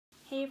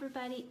Hey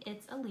everybody,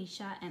 it's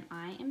Alicia and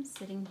I am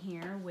sitting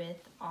here with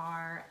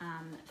our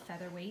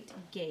Featherweight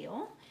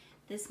Gail.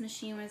 This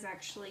machine was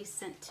actually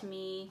sent to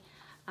me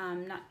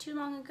not too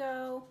long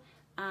ago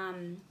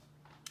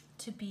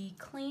to be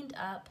cleaned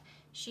up.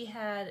 She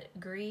had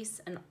grease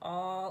in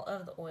all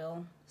of the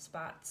oil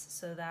spots,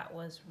 so that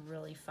was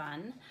really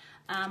fun.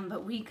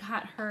 But we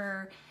got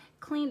her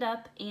cleaned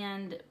up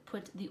and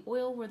put the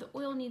oil where the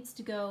oil needs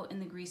to go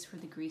and the grease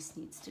where the grease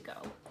needs to go.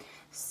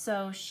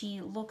 So she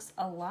looks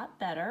a lot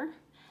better.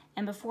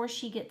 And before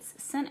she gets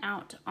sent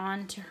out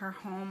onto her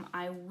home,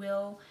 I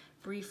will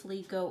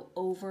briefly go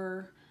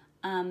over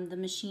the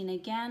machine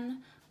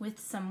again with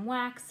some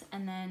wax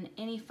and then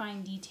any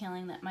fine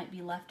detailing that might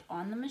be left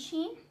on the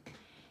machine.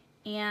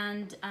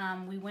 And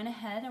we went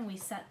ahead and we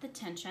set the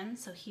tension.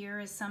 So here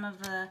is some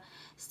of the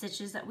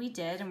stitches that we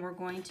did, and we're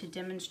going to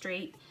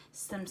demonstrate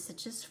some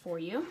stitches for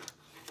you.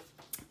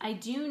 I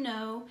do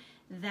know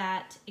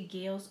that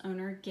Gail's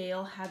owner,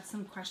 Gail, had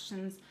some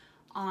questions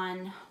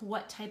on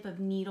what type of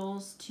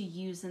needles to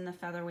use in the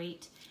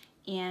Featherweight,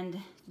 and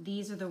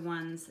these are the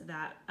ones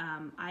that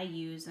I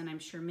use, and I'm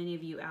sure many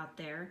of you out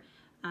there.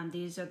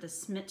 These are the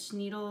Smith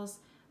needles,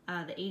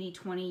 the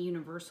 80/20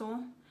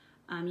 universal.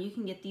 You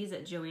can get these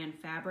at Joann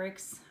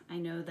Fabrics. I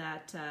know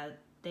that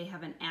they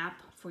have an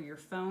app for your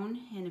phone,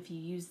 and if you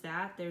use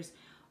that, there's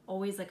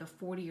always like a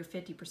 40 or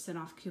 50%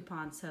 off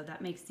coupon, so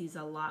that makes these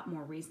a lot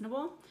more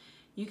reasonable.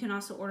 You can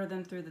also order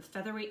them through the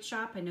Featherweight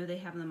shop. I know they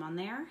have them on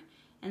there.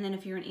 And then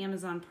if you're an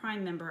Amazon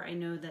Prime member, I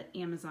know that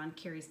Amazon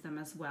carries them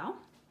as well.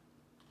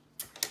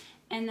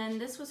 And then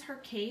this was her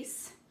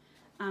case.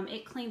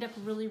 It cleaned up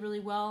really, really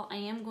well. I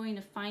am going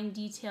to fine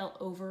detail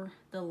over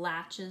the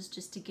latches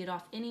just to get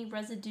off any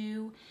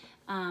residue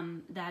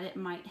that it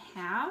might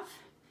have.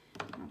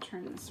 I'll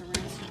turn this around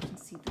so you can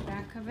see the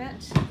back of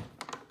it.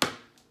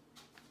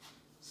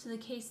 So the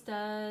case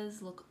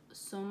does look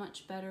so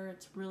much better.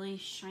 It's really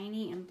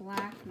shiny and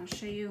black, and I'll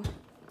show you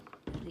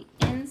the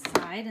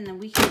inside, and then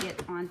we can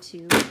get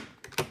onto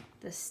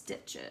the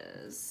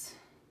stitches.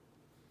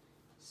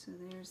 So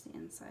there's the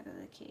inside of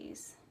the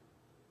case.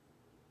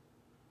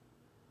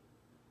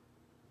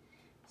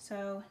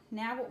 So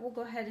now what we'll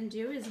go ahead and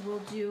do is we'll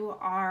do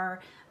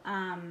our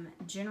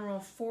general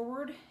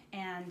forward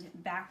and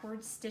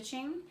backward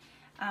stitching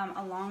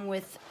along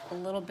with a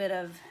little bit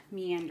of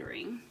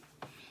meandering.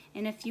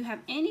 And if you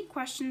have any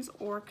questions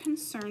or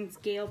concerns,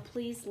 Gail,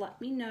 please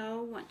let me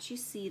know once you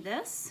see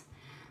this.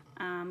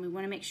 We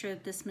want to make sure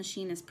that this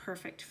machine is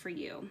perfect for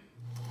you.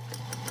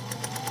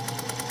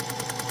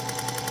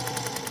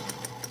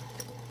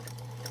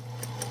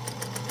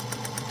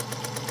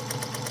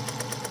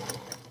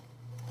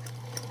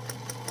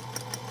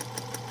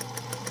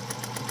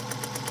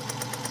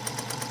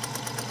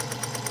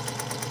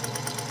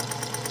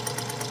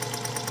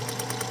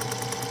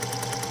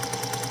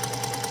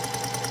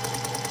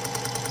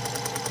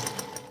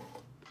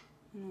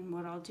 And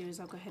what I'll do is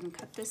I'll go ahead and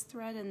cut this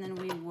thread, and then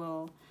we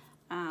will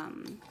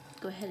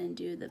go ahead and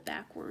do the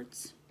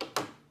backwards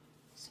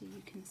so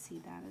you can see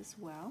that as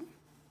well.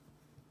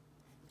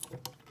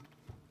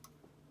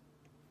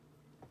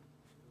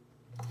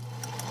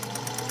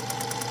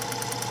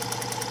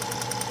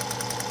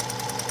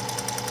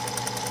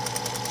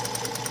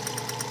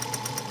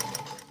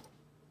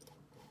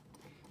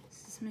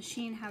 This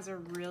machine has a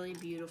really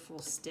beautiful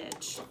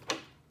stitch,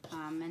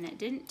 and it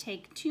didn't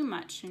take too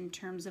much in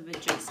terms of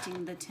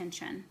adjusting the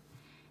tension.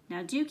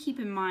 Now do keep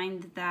in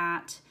mind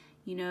that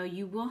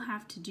you will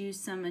have to do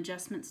some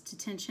adjustments to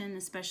tension,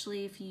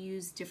 especially if you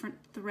use different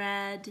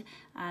thread,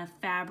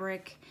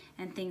 fabric,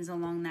 and things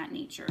along that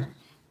nature.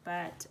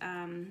 But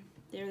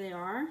there they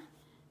are.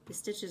 The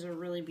stitches are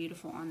really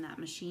beautiful on that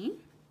machine.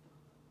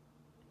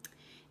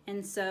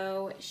 And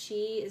so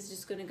she is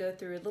just going to go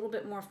through a little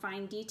bit more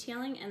fine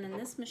detailing, and then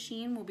this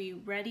machine will be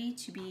ready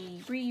to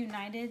be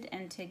reunited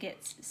and to get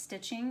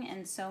stitching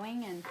and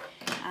sewing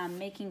and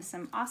making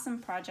some awesome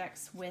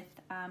projects with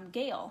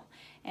Gail.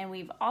 And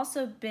we've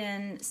also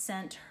been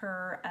sent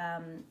her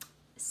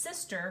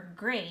sister,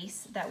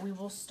 Grace, that we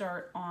will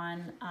start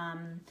on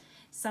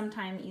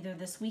sometime either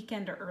this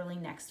weekend or early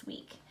next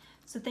week.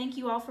 So thank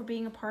you all for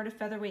being a part of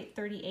Featherweight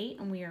 38,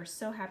 and we are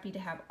so happy to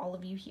have all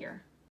of you here.